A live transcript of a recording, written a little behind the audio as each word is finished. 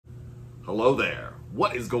Hello there.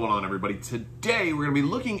 What is going on, everybody? Today we're going to be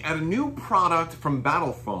looking at a new product from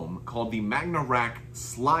Battlefoam called the Magna Rack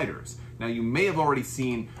Sliders. Now, you may have already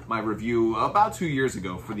seen my review about 2 years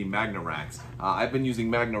ago for the Magna Racks. I've been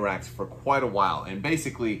using Magna Racks for quite a while, and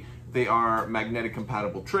basically they are magnetic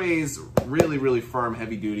compatible trays, really firm,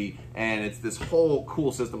 heavy duty, and it's this whole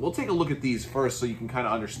cool system. We'll take a look at these first so you can kind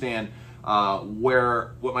of understand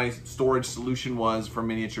what my storage solution was for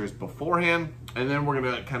miniatures beforehand, and then we're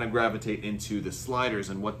gonna kind of gravitate into the sliders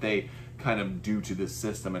and what they kind of do to this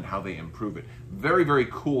system and how they improve it. Very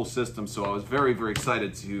cool system, so I was very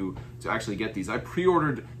excited to actually get these. I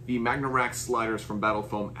pre-ordered the Magna Rack Sliders from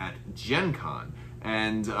Battlefoam at Gen Con,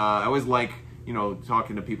 and I always like, you know,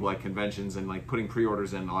 talking to people at conventions and like putting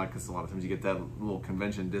pre-orders in, because a lot of times you get that little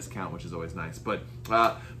convention discount, which is always nice. But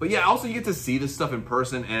yeah, also you get to see this stuff in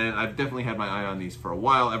person, and I've definitely had my eye on these for a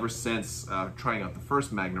while, ever since trying out the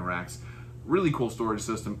first Magna Racks. Really cool storage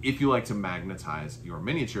system if you like to magnetize your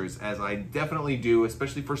miniatures, as I definitely do,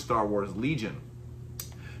 especially for Star Wars Legion.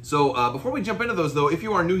 So before we jump into those though, if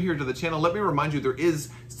you are new here to the channel, let me remind you there is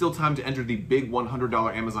still time to enter the big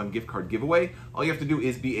 $100 Amazon gift card giveaway. All you have to do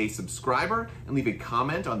is be a subscriber and leave a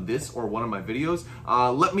comment on this or one of my videos.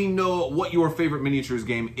 Let me know what your favorite miniatures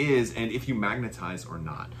game is and if you magnetize or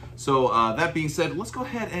not. So that being said, let's go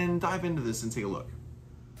ahead and dive into this and take a look.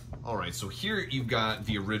 All right, so here you've got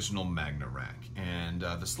the original Magna Rack, and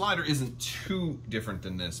the slider isn't too different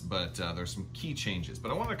than this, but there's some key changes.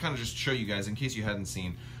 But I want to kind of just show you guys, in case you hadn't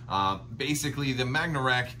seen, basically the Magna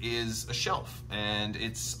Rack is a shelf, and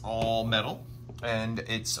it's all metal, and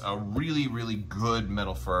it's a really good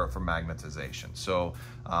metal for magnetization. So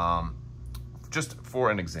just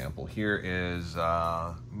for an example, here is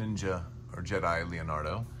Ninja or Jedi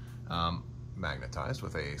Leonardo, magnetized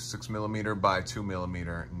with a 6mm by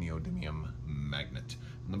 2mm neodymium magnet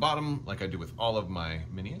on the bottom, like I do with all of my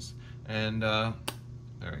minis, and there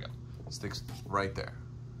we go. It sticks right there,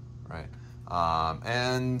 right?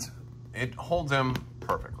 And it holds him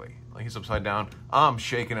perfectly. Like, he's upside down. I'm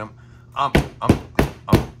shaking him. I'm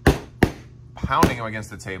pounding him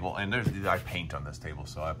against the table, and I paint on this table,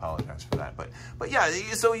 so I apologize for that. But yeah,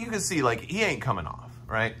 so you can see, like, he ain't coming off,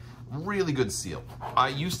 right? Really good seal. I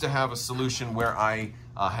used to have a solution where I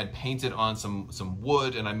had painted on some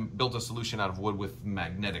wood, and I built a solution out of wood with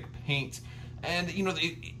magnetic paint, and you know,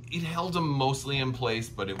 it held them mostly in place,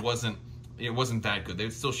 but it wasn't that good. They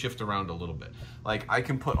would still shift around a little bit. Like, I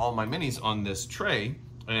can put all my minis on this tray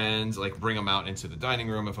and like bring them out into the dining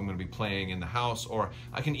room if I'm going to be playing in the house, or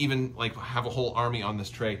I can even like have a whole army on this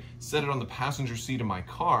tray, set it on the passenger seat of my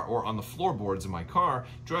car or on the floorboards of my car,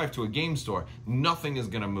 drive to a game store. Nothing is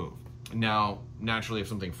going to move. Now, naturally, if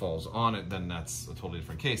something falls on it, then that's a totally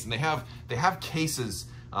different case. And they have cases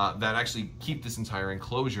that actually keep this entire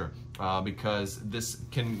enclosure because this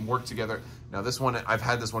can work together. Now, this one, I've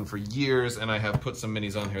had this one for years, and I have put some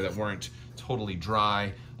minis on here that weren't totally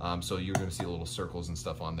dry, so you're going to see little circles and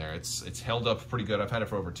stuff on there. It's held up pretty good. I've had it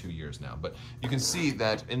for over 2 years now, but you can see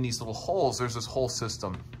that in these little holes, there's this whole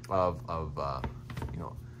system of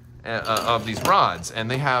these rods,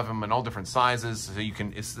 and they have them in all different sizes, so you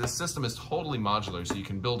can. This system is totally modular, so you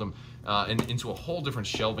can build them into a whole different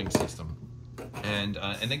shelving system, and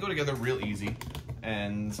they go together real easy,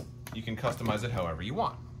 and you can customize it however you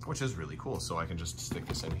want, which is really cool. So I can just stick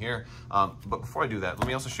this in here. But before I do that, let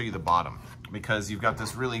me also show you the bottom, because you've got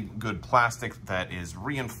this really good plastic that is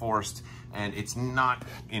reinforced, and it's not,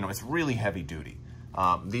 you know, it's really heavy duty.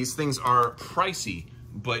 These things are pricey,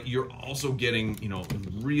 but you're also getting, you know,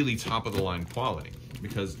 really top of the line quality,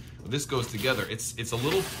 because this goes together. It's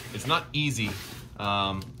not easy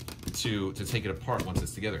to take it apart once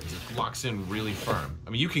it's together, because it locks in really firm. I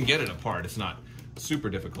mean, you can get it apart. It's not super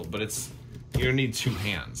difficult, but you're gonna need 2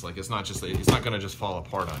 hands. Like, it's not gonna just fall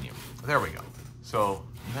apart on you. There we go. So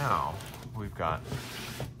now we've got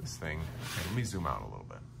this thing. Okay, let me zoom out a little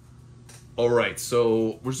bit. All right,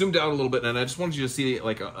 so we're zoomed out a little bit, and I just wanted you to see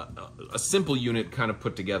like a simple unit kind of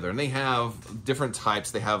put together. And they have different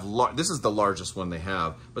types. They have this is the largest one they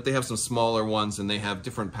have, but they have some smaller ones, and they have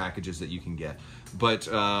different packages that you can get. But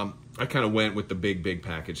I kind of went with the big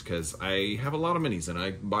package because I have a lot of minis, and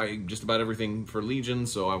I buy just about everything for Legion,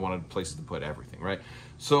 so I wanted places to put everything, right?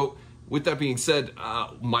 So with that being said,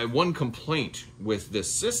 my one complaint with this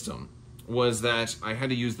system was that I had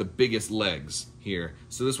to use the biggest legs here.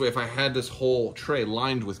 So this way, if I had this whole tray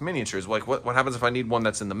lined with miniatures, like what happens if I need one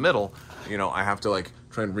that's in the middle? You know, I have to like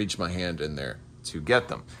try and reach my hand in there to get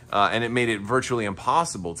them. And it made it virtually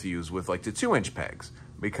impossible to use with like the 2-inch pegs,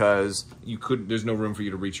 because there's no room for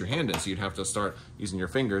you to reach your hand in. So you'd have to start using your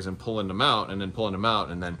fingers and pulling them out, and then pulling them out,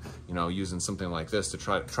 and then, you know, using something like this to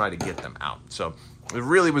try to get them out. So it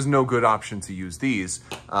really was no good option to use these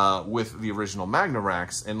with the original Magna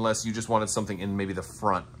Racks unless you just wanted something in maybe the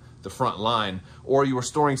front line, or you were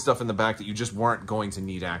storing stuff in the back that you just weren't going to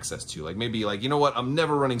need access to. Like maybe like, you know what, I'm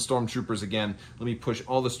never running Stormtroopers again. Let me push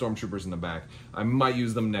all the Stormtroopers in the back. I might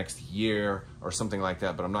use them next year or something like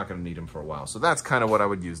that, but I'm not gonna need them for a while. So that's kind of what I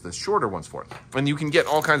would use the shorter ones for. And you can get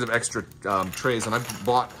all kinds of extra trays, and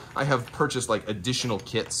I have purchased like additional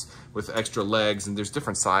kits with extra legs, and there's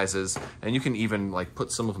different sizes, and you can even like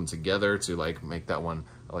put some of them together to like make that one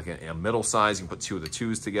like a middle size. You can put two of the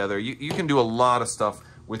twos together. You can do a lot of stuff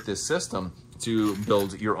with this system to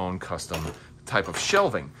build your own custom type of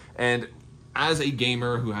shelving. And as a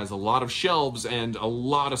gamer who has a lot of shelves and a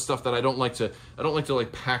lot of stuff that I don't like to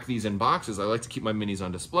like pack these in boxes. I like to keep my minis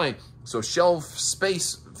on display. So shelf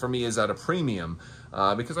space for me is at a premium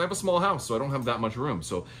because I have a small house, so I don't have that much room.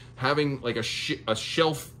 So having like a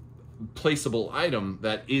shelf placeable item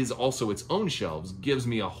that is also its own shelves gives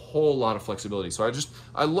me a whole lot of flexibility. So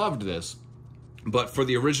I loved this, but for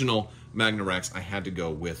the original Magna Racks, I had to go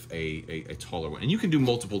with a taller one. And you can do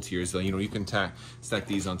multiple tiers, though. You know, you can stack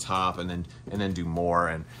these on top and then do more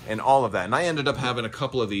and all of that. And I ended up having a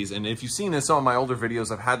couple of these. And if you've seen this on my older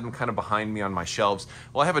videos, I've had them kind of behind me on my shelves.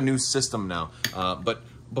 Well, I have a new system now. But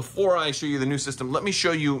before I show you the new system, let me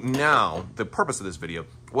show you now the purpose of this video,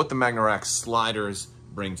 what the Magna Rack Sliders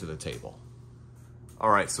bring to the table. All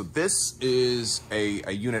right, so this is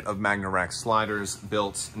a unit of Magna Rack Sliders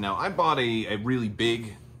built. Now, I bought a really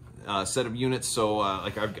big set of units, so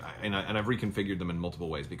like I've reconfigured them in multiple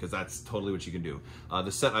ways because that's totally what you can do.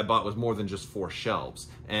 The set I bought was more than just 4 shelves,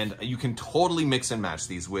 and you can totally mix and match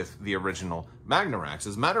these with the original Magna Racks.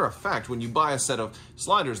 As a matter of fact, when you buy a set of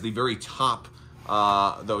sliders, the very top,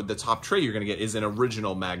 the top tray you're going to get is an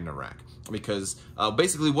original Magna Rack, because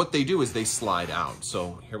basically what they do is they slide out.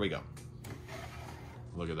 So here we go.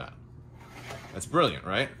 Look at that. That's brilliant,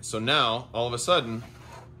 right? So now all of a sudden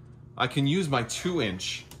I can use my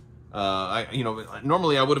 2-inch.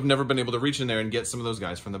 Normally I would have never been able to reach in there and get some of those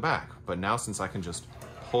guys from the back, but now since I can just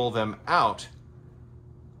pull them out,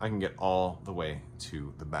 I can get all the way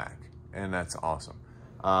to the back, and that's awesome.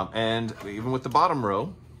 And even with the bottom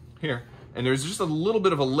row here, and there's just a little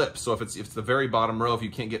bit of a lip, so if it's the very bottom row, if you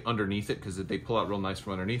can't get underneath it because they pull out real nice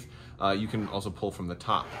from underneath, you can also pull from the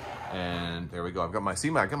top. And there we go. I've got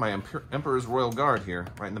my Emperor's Royal Guard here,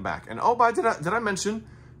 right in the back. And oh, did I mention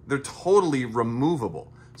they're totally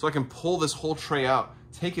removable? So I can pull this whole tray out,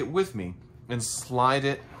 take it with me, and slide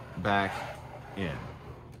it back in. Here,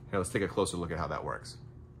 let's take a closer look at how that works.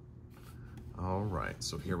 All right,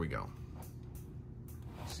 so here we go.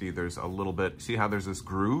 See, there's a little bit, see how there's this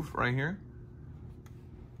groove right here?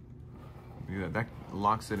 That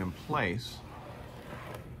locks it in place.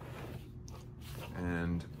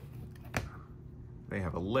 And they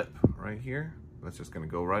have a lip right here. That's just gonna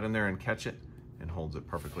go right in there and catch it and holds it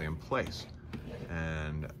perfectly in place.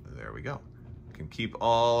 And there we go. I can keep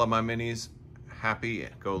all of my minis happy,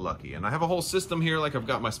 go lucky. And I have a whole system here, like I've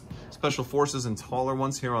got my special forces and taller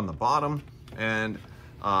ones here on the bottom, and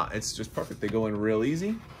it's just perfect. They go in real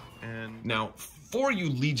easy. And now, for you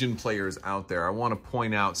Legion players out there, I want to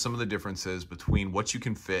point out some of the differences between what you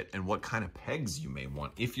can fit and what kind of pegs you may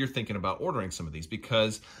want if you're thinking about ordering some of these,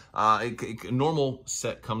 because a normal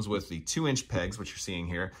set comes with the 2-inch pegs, which you're seeing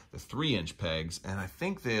here, the 3-inch pegs, and I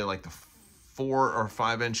think they're like the 4 or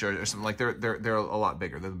 5-inch or something. Like they're a lot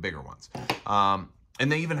bigger. They're the bigger ones.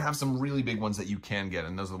 And they even have some really big ones that you can get,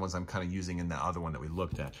 and those are the ones I'm kind of using in the other one that we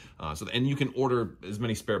looked at. And you can order as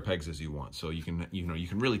many spare pegs as you want, so you can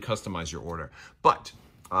really customize your order. But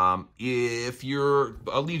if you're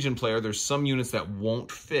a Legion player, there's some units that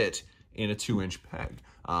won't fit in a 2-inch peg.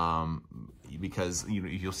 Because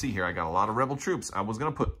you'll see here, I got a lot of Rebel troops. I was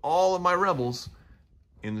gonna put all of my Rebels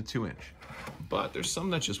in the 2-inch, but there's some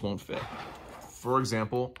that just won't fit. For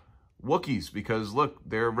example, Wookiees, because look,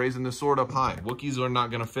 they're raising the sword up high. Wookiees are not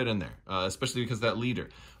going to fit in there, especially because that leader.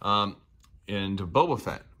 And Boba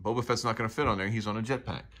Fett. Boba Fett's not going to fit on there. He's on a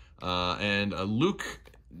jetpack. And Luke,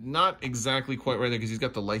 not exactly quite right there because he's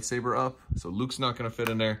got the lightsaber up. So Luke's not going to fit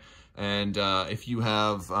in there. And if you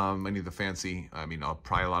have any of the fancy,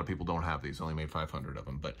 probably a lot of people don't have these. Only made 500 of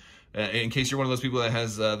them. But in case you're one of those people that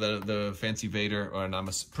has the fancy Vader, or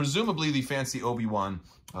presumably the fancy Obi-Wan,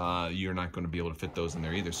 you're not going to be able to fit those in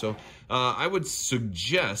there either. So I would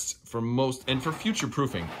suggest for most, and for future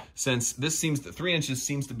proofing, since this seems that 3 inches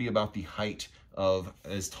seems to be about the height of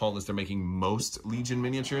as tall as they're making most Legion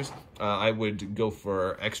miniatures, I would go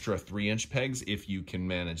for extra 3-inch pegs if you can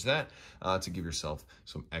manage that, to give yourself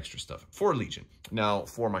some extra stuff for Legion. Now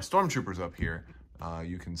for my Stormtroopers up here,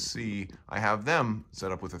 you can see I have them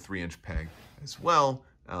set up with a 3-inch peg as well.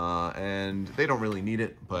 and they don't really need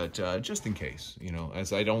it, but just in case, you know,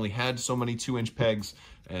 as I'd only had so many 2-inch pegs,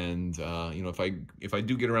 and you know, if I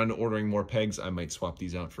do get around to ordering more pegs, I might swap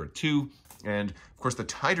these out for a 2. And of course, the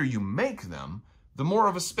tighter you make them, the more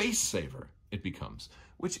of a space saver it becomes,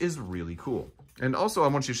 which is really cool. And also, I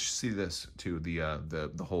want you to see this too,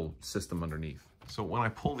 the whole system underneath. So when I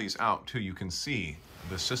pull these out too, you can see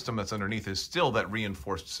the system that's underneath is still that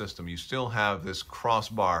reinforced system. You still have this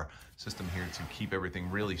crossbar system here to keep everything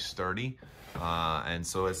really sturdy. And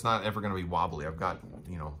so it's not ever going to be wobbly. I've got,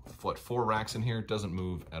 you know, what, 4 racks in here. It doesn't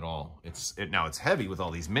move at all. Now it's heavy with all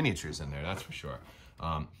these miniatures in there, that's for sure.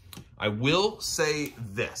 I will say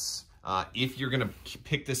this, if you're going to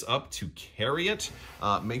pick this up to carry it,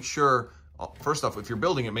 make sure, first off, if you're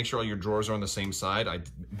building it, make sure all your drawers are on the same side. I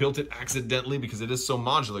built it accidentally because it is so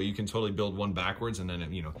modular. You can totally build one backwards and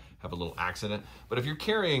then, you know, have a little accident. But if you're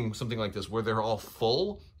carrying something like this where they're all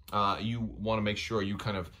full, you want to make sure you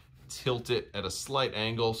kind of tilt it at a slight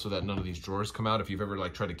angle so that none of these drawers come out. If you've ever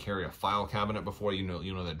like tried to carry a file cabinet before, you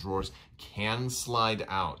know that drawers can slide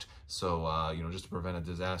out. So, you know, just to prevent a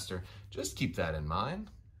disaster, just keep that in mind.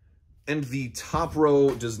 And the top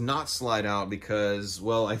row does not slide out because,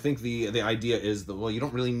 well, I think the idea is that, well, you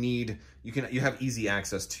don't really need, you have easy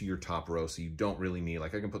access to your top row, so you don't really need,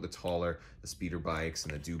 like I can put the speeder bikes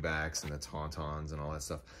and the dewbacks and the tauntauns and all that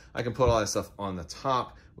stuff. I can put all that stuff on the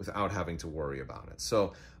top without having to worry about it.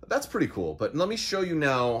 So that's pretty cool. But let me show you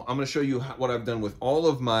now, I'm going to show you what I've done with all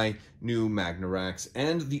of my new Magna Racks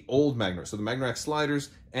and the old Magna, so the Magna Rack Sliders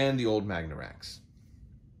and the old Magna Racks.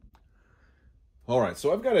 All right,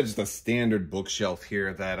 so I've got just a standard bookshelf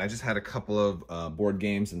here that I just had a couple of board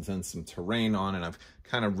games and then some terrain on, and I've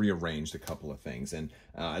kind of rearranged a couple of things. And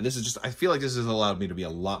this is just, I feel like this has allowed me to be a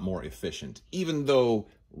lot more efficient, even though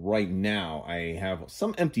right now I have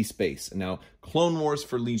some empty space. Now, Clone Wars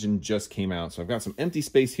for Legion just came out, so I've got some empty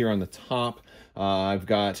space here on the top. I've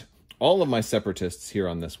got all of my Separatists here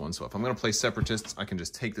on this one. So if I'm going to play Separatists, I can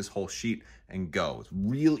just take this whole sheet and go. It's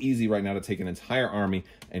real easy right now to take an entire army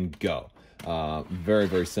and go. Very,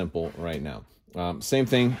 very simple right now. Same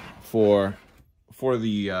thing for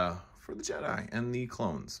the Jedi and the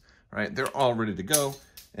clones, right? They're all ready to go.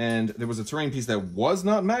 And there was a terrain piece that was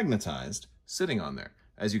not magnetized sitting on there.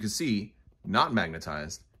 As you can see, not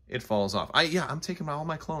magnetized, it falls off. Yeah, I'm taking all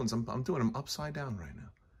my clones. I'm doing them upside down right now.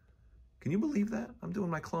 Can you believe that? I'm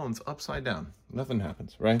doing my clones upside down. Nothing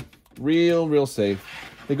happens, right? Real safe.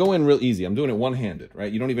 They go in real easy. I'm doing it one-handed,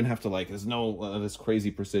 right? You don't even have to, like, there's no this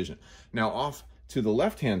crazy precision. Now, off to the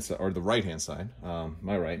left-hand side, or the right-hand side,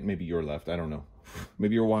 my right, maybe your left, I don't know.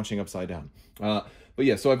 Maybe you're watching upside down. But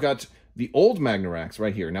yeah, so I've got the old Magna Racks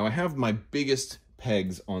right here. Now, I have my biggest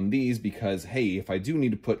pegs on these because, hey, if I do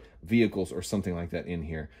need to put vehicles or something like that in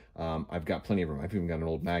here, I've got plenty of room. I've even got an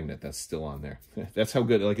old magnet that's still on there. That's how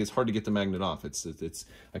good, like, it's hard to get the magnet off.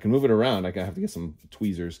 I can move it around. I have to get some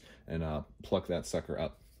tweezers and pluck that sucker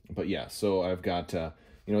up. But yeah, so I've got, you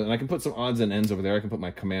know, and I can put some odds and ends over there. I can put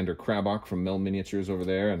my Commander Crabbok from Mel Miniatures over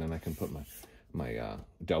there, and then I can put my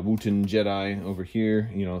Dawutin Jedi over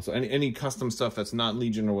here, you know, so any custom stuff that's not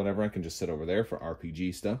Legion or whatever, I can just sit over there for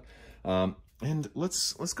RPG stuff. And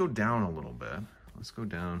let's go down a little bit. Let's go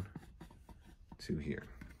down to here.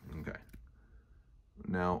 Okay.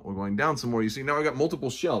 Now we're going down some more. You see, now I got multiple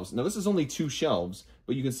shelves. Now this is only 2 shelves,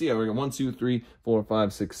 but you can see I got 1, 2, 3, 4,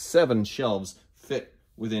 5, 6, 7 shelves fit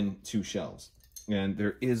within 2 shelves. And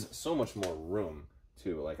there is so much more room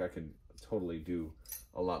too. Like I could totally do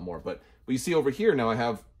a lot more. But you see over here now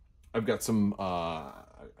I've got some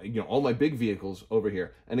you know, all my big vehicles over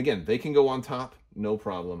here. And again, they can go on top, no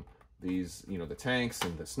problem. These, you know, the tanks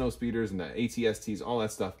and the snow speeders and the ATSTs, all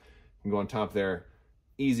that stuff can go on top there.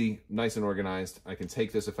 Easy, nice and organized. I can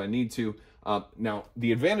take this if I need to. Now,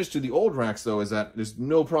 the advantage to the old racks, though, is that there's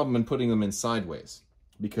no problem in putting them in sideways.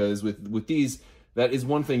 Because with these, that is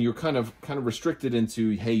one thing you're kind of restricted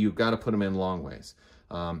into, hey, you've got to put them in long ways.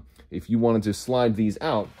 If you wanted to slide these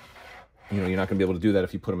out, you know, you're not going to be able to do that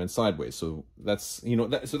if you put them in sideways. So that's, you know,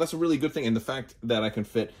 so that's a really good thing. And the fact that I can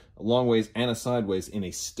fit a long ways and a sideways in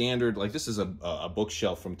a standard, like this is a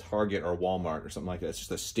bookshelf from Target or Walmart or something like that. It's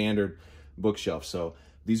just a standard bookshelf. So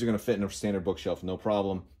these are going to fit in a standard bookshelf, no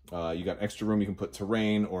problem. You got extra room. You can put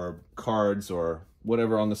terrain or cards or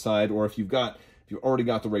whatever on the side. Or if you've already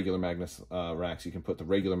got the regular Magna Racks, you can put the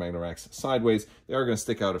regular Magna Racks sideways. They are going to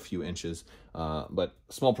stick out a few inches, but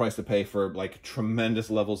small price to pay for like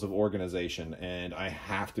tremendous levels of organization. And I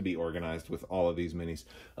have to be organized with all of these minis,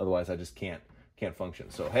 otherwise I just can't function.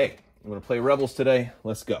 So hey, I'm going to play Rebels today.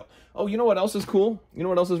 Let's go. Oh, you know what else is cool? You know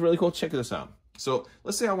what else is really cool? Check this out. So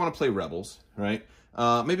let's say I want to play Rebels, right?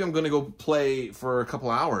 Maybe I'm going to go play for a couple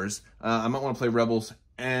hours. I might want to play Rebels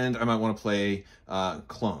and I might want to play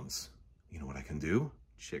clones. You know what I can do?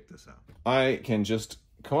 Check this out. I can just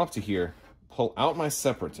come up to here, pull out my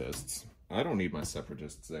separatists. I don't need my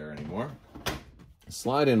separatists there anymore.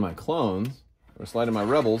 Slide in my clones, or slide in my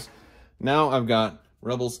rebels. Now I've got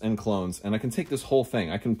rebels and clones, and I can take this whole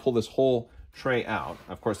thing. I can pull this whole tray out.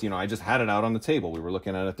 Of course, you know, I just had it out on the table. We were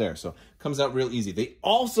looking at it there. So it comes out real easy. They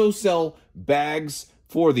also sell bags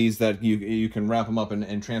for these that you can wrap them up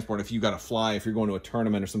and transport if you got to fly, if you're going to a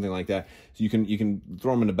tournament or something like that. So you can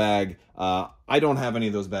throw them in a bag. I don't have any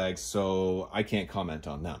of those bags, so I can't comment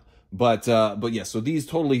on them. But yeah, so these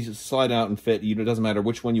totally slide out and fit. It doesn't matter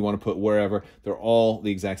which one you want to put wherever. They're all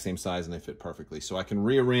the exact same size and they fit perfectly. So I can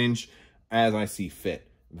rearrange as I see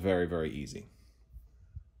fit. Very, very easy.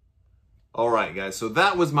 All right, guys, so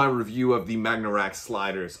that was my review of the Magna Rack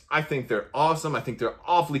Sliders. I think they're awesome. I think they're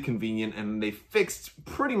awfully convenient, and they fixed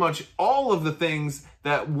pretty much all of the things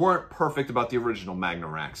that weren't perfect about the original Magna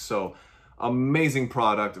Racks. So, amazing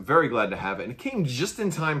product. Very glad to have it. And it came just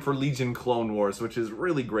in time for Legion Clone Wars, which is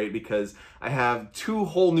really great because I have 2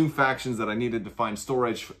 whole new factions that I needed to find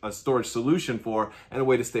a storage solution for and a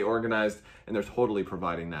way to stay organized, and they're totally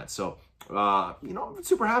providing that. So, you know, I'm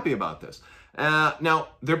super happy about this. Now,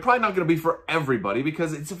 they're probably not going to be for everybody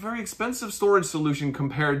because it's a very expensive storage solution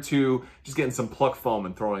compared to just getting some pluck foam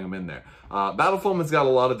and throwing them in there. Battlefoam has got a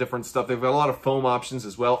lot of different stuff. They've got a lot of foam options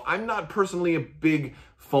as well. I'm not personally a big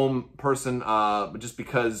foam person, just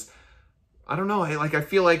because, I don't know, I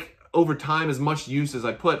feel like over time, as much use as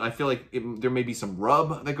I put, I feel like there may be some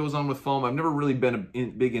rub that goes on with foam. I've never really been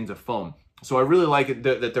big into foam. So I really like it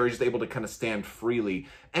that they're just able to kind of stand freely,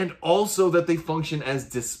 and also that they function as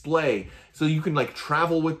display. So you can like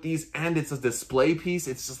travel with these, and it's a display piece.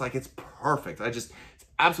 It's just like, it's perfect. It's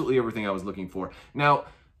absolutely everything I was looking for. Now,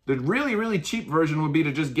 the really, really cheap version would be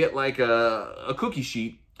to just get like a cookie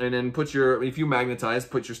sheet, and then if you magnetize,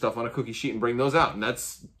 put your stuff on a cookie sheet and bring those out. And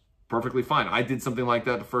that's perfectly fine. I did something like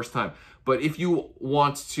that the first time. But if you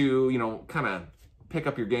want to, you know, kind of pick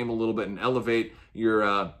up your game a little bit and elevate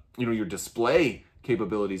your, you know, your display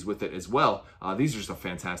capabilities with it as well, these are just a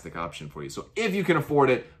fantastic option for you. So if you can afford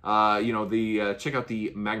it, you know, check out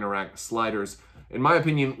the Magna Rack Sliders. In my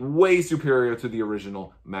opinion, way superior to the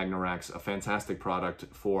original Magna Racks. A fantastic product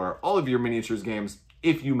for all of your miniatures games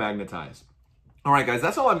if you magnetize. All right, guys,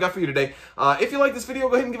 that's all I've got for you today. If you like this video,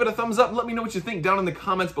 go ahead and give it a thumbs up and let me know what you think down in the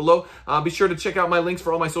comments below. Be sure to check out my links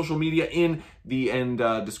for all my social media in the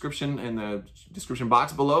description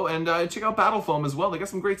box below, and check out Battlefoam as well. They got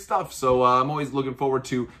some great stuff, so I'm always looking forward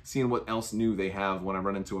to seeing what else new they have when I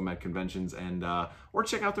run into them at conventions, and or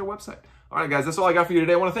check out their website. All right, guys, that's all I got for you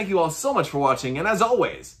today. I want to thank you all so much for watching, and as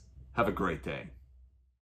always, have a great day.